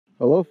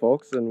Hello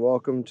folks, and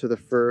welcome to the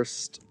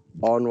first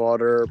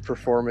on-water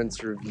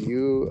performance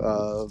review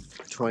of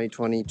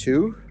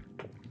 2022.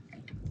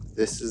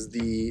 This is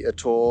the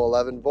Atoll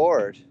 11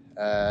 board,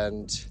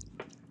 and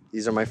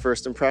these are my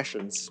first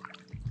impressions.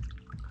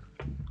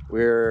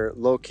 We're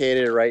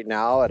located right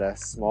now at a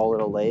small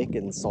little lake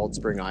in Salt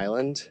Spring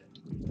Island.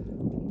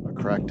 I'll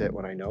correct it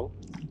when I know.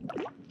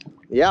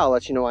 Yeah, I'll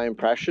let you know my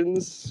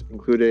impressions,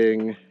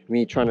 including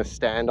me trying to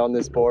stand on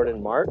this board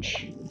in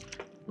March.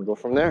 We'll go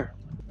from there.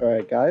 All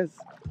right, guys,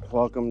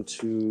 welcome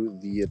to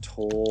the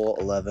Atoll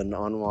 11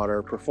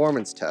 on-water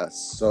performance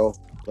test. So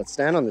let's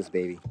stand on this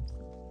baby.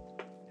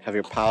 Have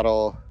your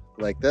paddle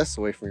like this,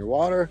 away from your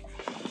water.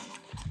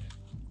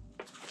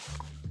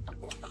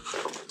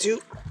 2.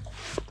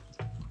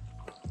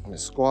 And a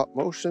squat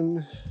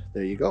motion.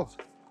 There you go.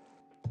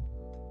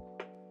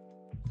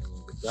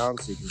 Move it down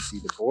so you can see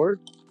the board.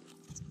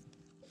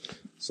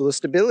 So the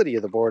stability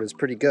of the board is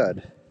pretty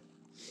good.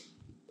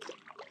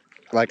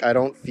 Like, I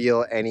don't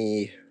feel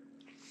any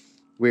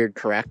weird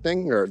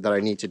correcting or that I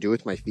need to do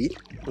with my feet.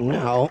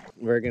 Now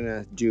we're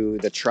gonna do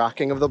the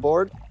tracking of the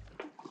board.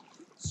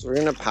 So we're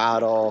gonna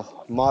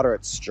paddle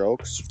moderate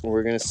strokes.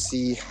 We're gonna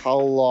see how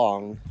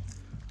long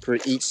for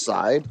each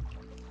side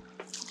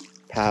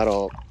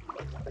paddle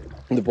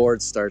the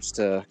board starts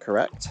to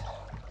correct.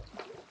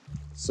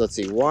 So let's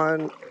see,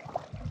 1,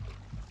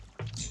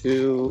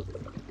 2,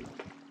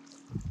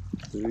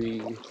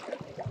 3,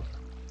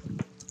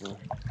 4.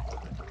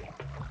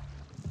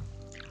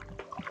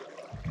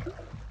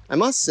 I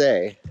must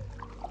say,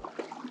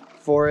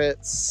 for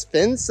its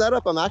fin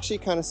setup, I'm actually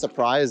kind of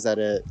surprised that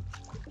it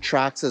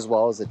tracks as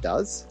well as it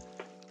does.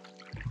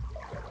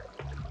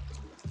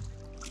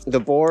 The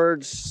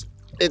board,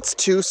 its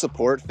 2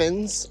 support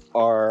fins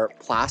are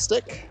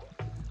plastic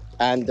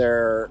and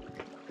they're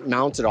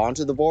mounted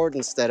onto the board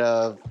instead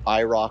of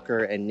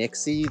iRocker and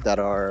Nixie that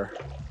are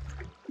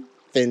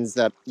fins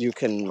that you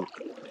can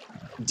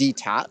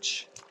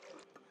detach.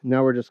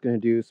 Now we're just going to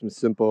do some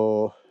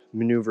simple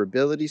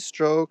maneuverability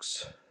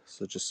strokes.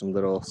 So just some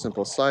little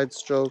simple side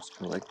strokes,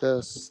 kind of like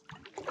this.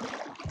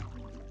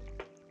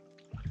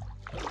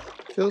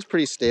 Feels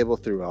pretty stable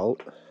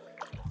throughout.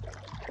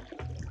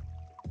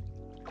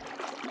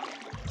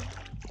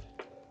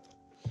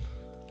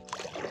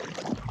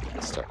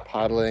 Start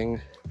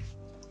paddling.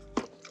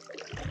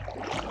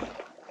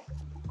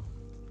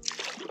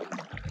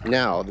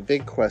 Now, the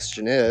big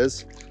question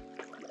is,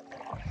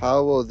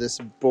 how will this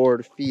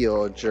board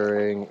feel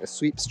during a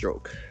sweep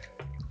stroke?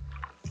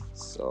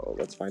 So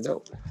let's find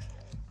out.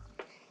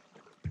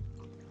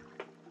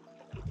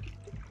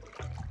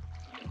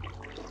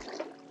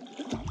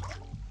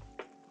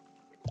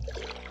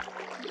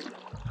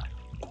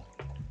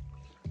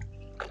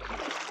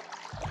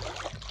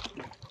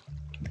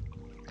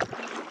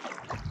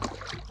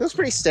 Feels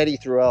pretty steady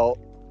throughout.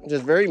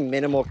 Just very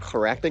minimal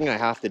correcting I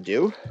have to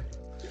do.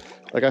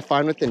 Like I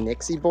find with the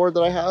Nixie board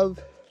that I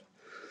have,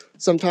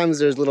 sometimes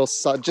there's little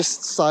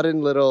just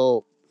sudden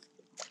little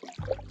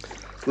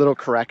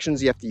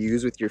corrections you have to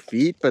use with your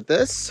feet. But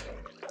this,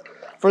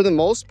 for the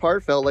most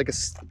part, felt like a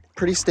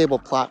pretty stable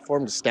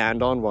platform to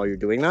stand on while you're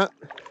doing that.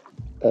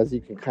 As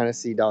you can kind of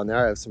see down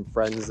there, I have some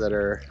friends that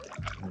are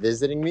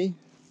visiting me.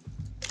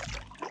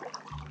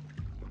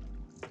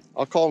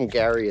 I'll call them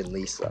Gary and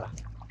Lisa.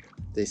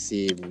 They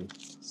seem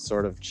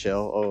sort of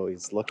chill. Oh,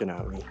 he's looking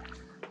at me.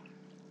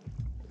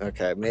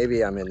 Okay,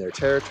 maybe I'm in their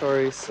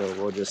territory, so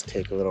we'll just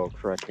take a little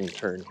correcting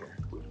turn here.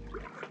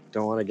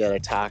 Don't want to get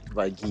attacked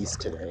by geese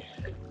today.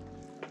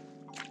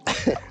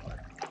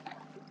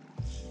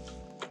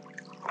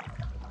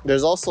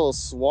 There's also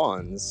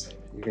swans.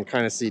 You can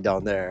kind of see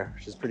down there,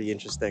 which is pretty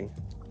interesting.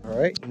 All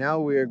right,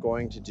 now we are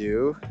going to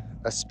do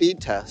a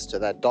speed test to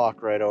that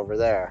dock right over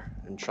there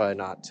and try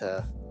not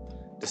to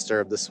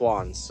disturb the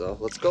swans. So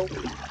let's go.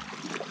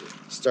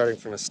 Starting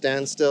from a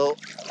standstill.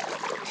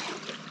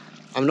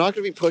 I'm not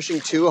going to be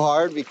pushing too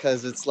hard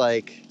because it's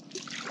like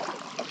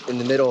in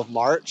the middle of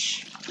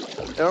March.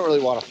 I don't really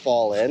want to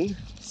fall in.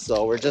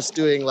 So we're just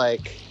doing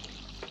like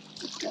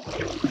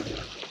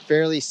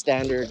fairly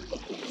standard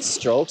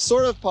strokes,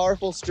 sort of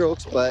powerful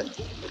strokes, but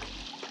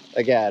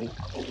again,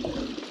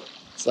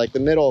 it's like the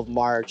middle of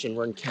March and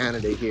we're in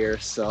Canada here,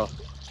 so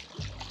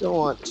don't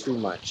want too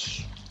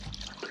much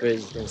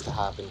crazy things to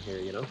happen here,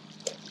 you know?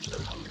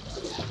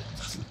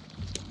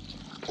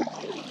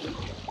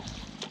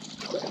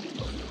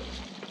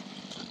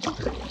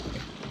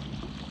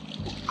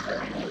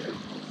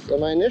 So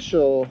my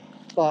initial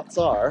thoughts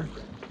are,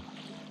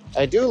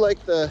 I do like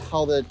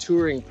how the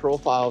touring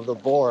profile of the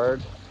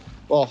board,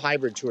 well,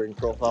 hybrid touring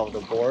profile of the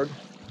board,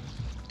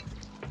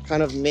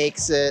 kind of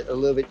makes it a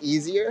little bit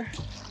easier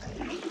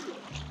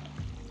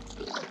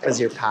as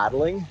you're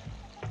paddling.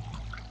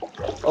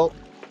 Oh,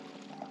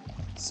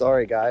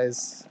 sorry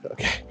guys.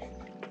 Okay.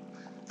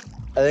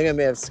 I think I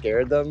may have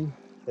scared them.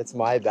 It's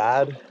my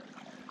bad.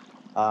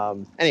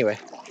 Anyway,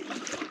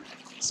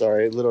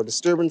 sorry, little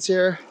disturbance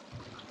here.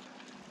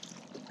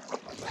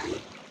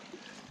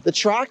 The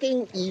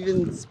tracking,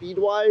 even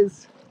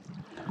speed-wise,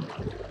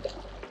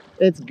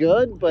 It's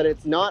good, but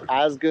it's not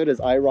as good as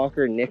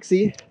iRocker and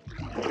Nixie,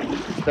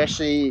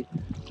 especially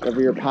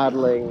whenever you're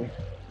paddling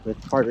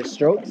with harder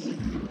strokes.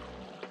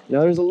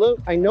 Now there's a little,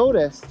 I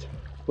noticed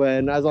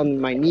when I was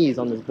on my knees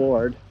on this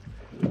board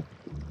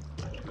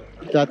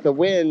that the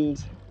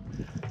wind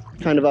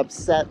kind of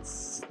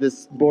upsets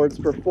this board's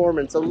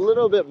performance a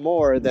little bit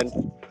more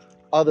than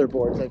other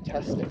boards I've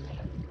tested.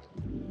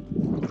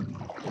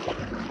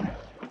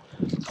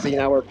 See,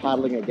 now we're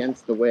paddling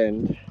against the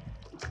wind,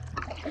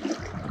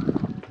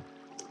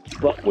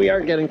 but we are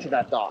getting to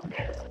that dock.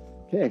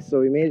 Okay, so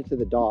we made it to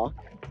the dock.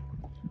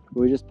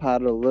 We just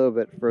paddled a little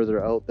bit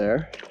further out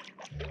there.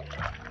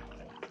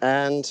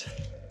 And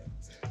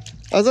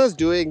as I was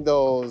doing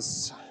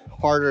those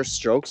harder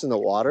strokes in the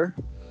water,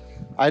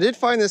 I did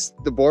find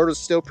the board was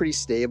still pretty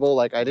stable.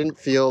 Like, I didn't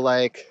feel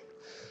like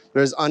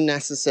there's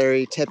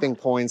unnecessary tipping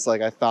points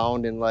like I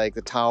found in like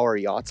the Tower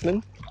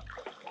Yachtsman.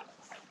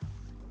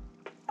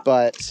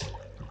 But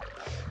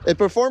it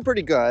performed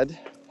pretty good.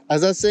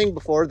 As I was saying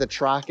before, the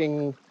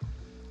tracking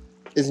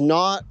is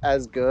not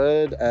as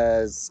good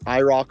as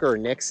iRocker or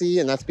Nixie,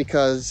 and that's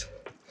because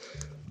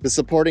the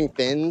supporting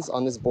fins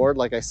on this board,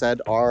 like I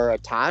said, are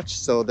attached.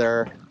 So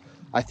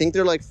I think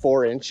they're like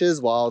 4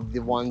 inches, while the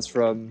ones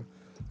from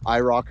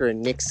iRocker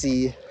and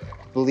Nixie, I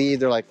believe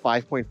they're like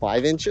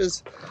 5.5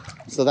 inches.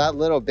 So that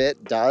little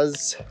bit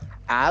does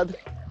add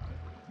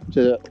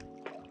to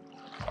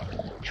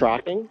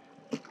tracking.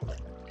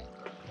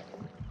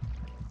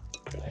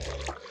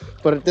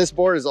 But this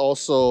board is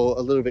also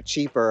a little bit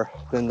cheaper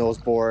than those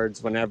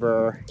boards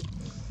whenever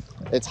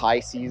it's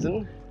high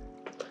season.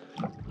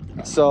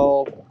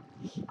 So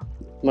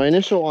my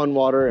initial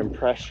on-water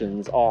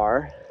impressions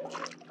are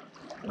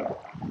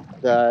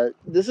that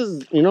this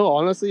is, you know,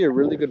 honestly a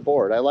really good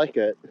board. I like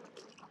it,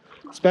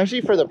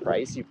 especially for the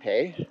price you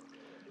pay,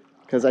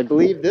 because I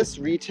believe this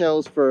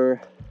retails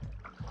for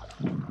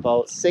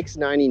about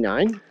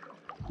 $6.99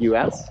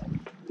 US.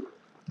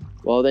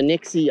 Well, the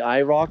Nixie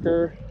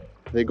iRocker,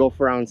 they go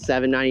for around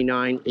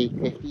 $7.99,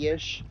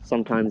 $8.50-ish,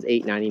 sometimes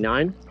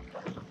 $8.99.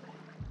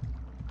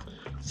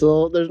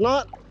 So there's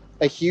not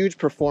a huge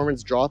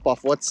performance drop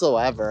off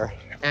whatsoever.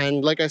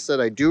 And like I said,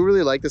 I do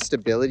really like the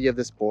stability of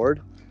this board.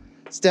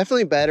 It's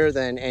definitely better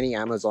than any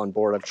Amazon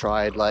board I've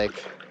tried.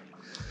 Like,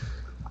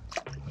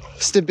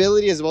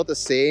 stability is about the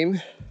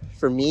same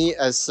for me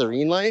as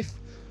Serene Life,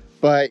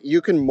 but you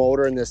can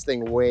motor in this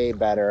thing way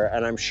better,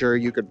 and I'm sure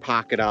you could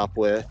pack it up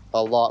with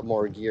a lot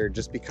more gear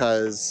just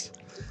because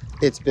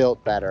it's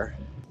built better.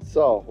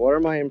 So what are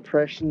my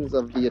impressions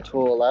of the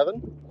Atoll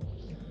 11?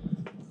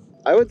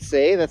 I would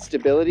say that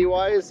stability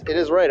wise, it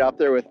is right up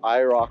there with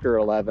iRocker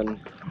 11.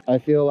 I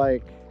feel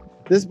like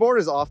this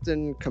board is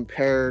often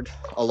compared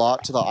a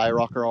lot to the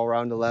iRocker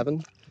All-Round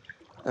 11,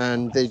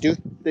 and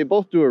they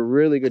both do a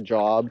really good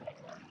job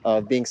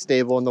of being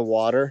stable in the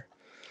water.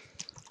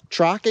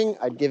 Tracking,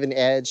 I'd give an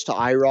edge to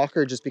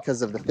iRocker just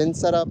because of the fin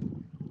setup,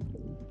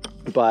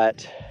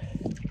 but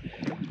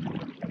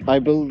I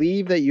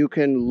believe that you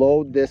can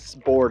load this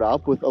board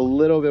up with a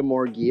little bit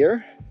more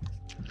gear.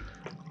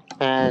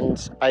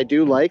 And I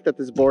do like that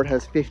this board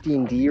has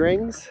 15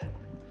 D-rings,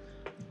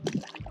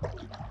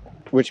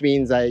 which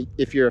means that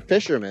if you're a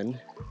fisherman,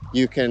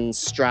 you can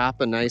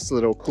strap a nice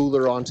little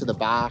cooler onto the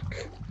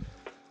back.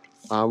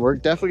 We're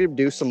definitely gonna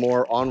do some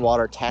more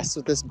on-water tests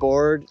with this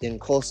board in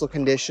coastal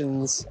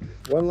conditions.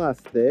 One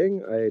last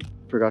thing I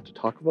forgot to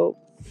talk about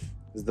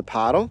is the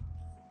paddle.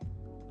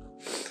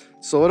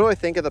 So what do I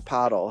think of the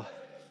paddle?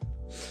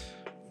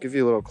 I'll give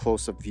you a little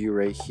close-up view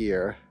right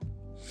here.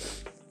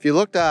 If you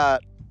looked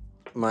at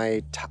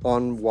my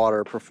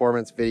on-water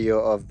performance video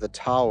of the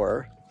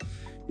tower,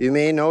 you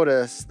may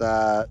notice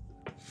that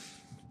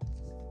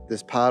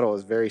this paddle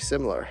is very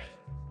similar.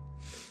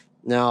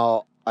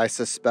 Now, I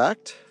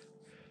suspect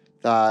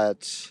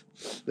that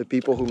the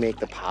people who make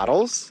the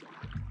paddles,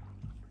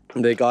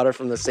 they got it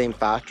from the same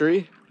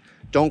factory.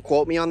 Don't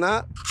quote me on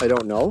that, I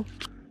don't know.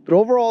 But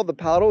overall, the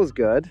paddle is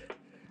good.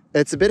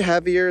 It's a bit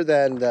heavier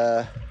than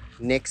the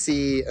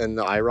Nixie and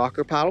the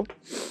iRocker paddle,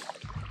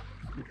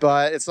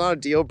 but it's not a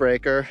deal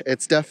breaker.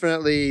 It's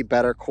definitely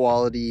better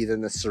quality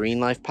than the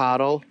Serene Life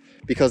paddle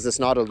because it's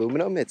not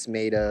aluminum. It's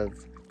made of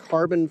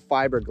carbon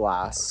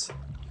fiberglass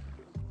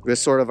with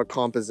sort of a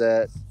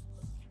composite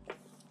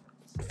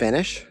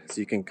finish, so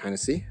you can kind of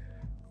see.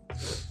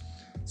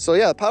 So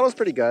yeah, the paddle's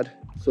pretty good.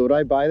 So would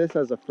I buy this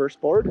as a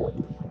first board?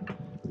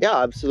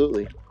 Yeah,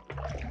 absolutely.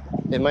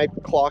 It might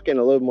clock in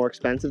a little more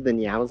expensive than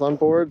the Amazon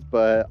boards,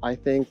 but I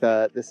think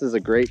that this is a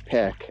great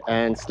pick.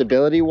 And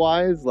stability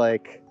wise,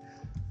 like,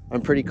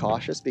 I'm pretty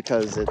cautious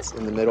because it's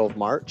in the middle of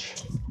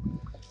March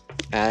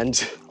and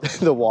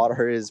the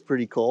water is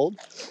pretty cold.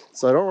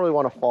 So I don't really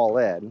want to fall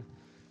in.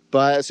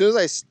 But as soon as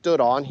I stood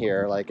on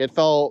here, like, it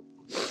felt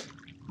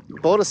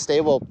about as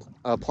stable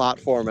a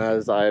platform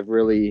as I've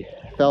really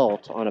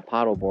felt on a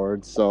paddle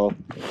board. So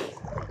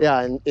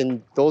yeah,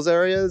 in those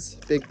areas,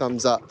 big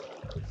thumbs up.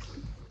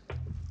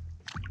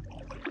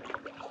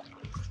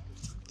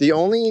 The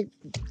only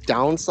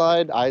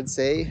downside I'd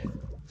say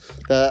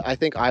that I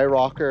think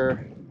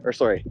iRocker, or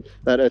sorry,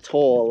 that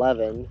Atoll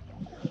 11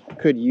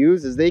 could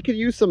use is they could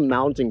use some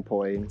mounting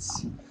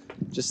points,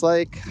 just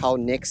like how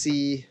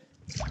Nixie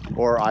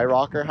or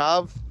iRocker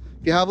have.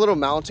 If you have little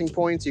mounting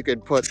points, you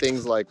could put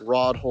things like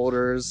rod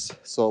holders.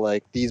 So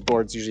like these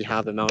boards usually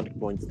have the mounting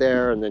points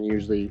there and then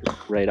usually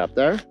right up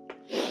there.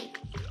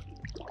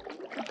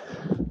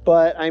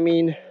 But I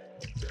mean,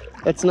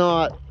 it's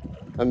not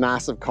a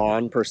massive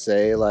con per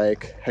se.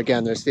 Like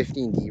again, there's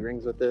 15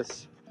 D-rings with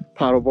this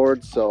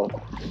paddleboard, so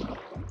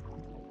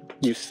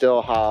you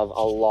still have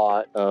a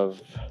lot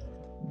of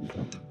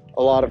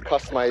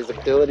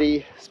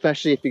customizability,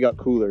 especially if you got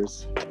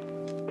coolers.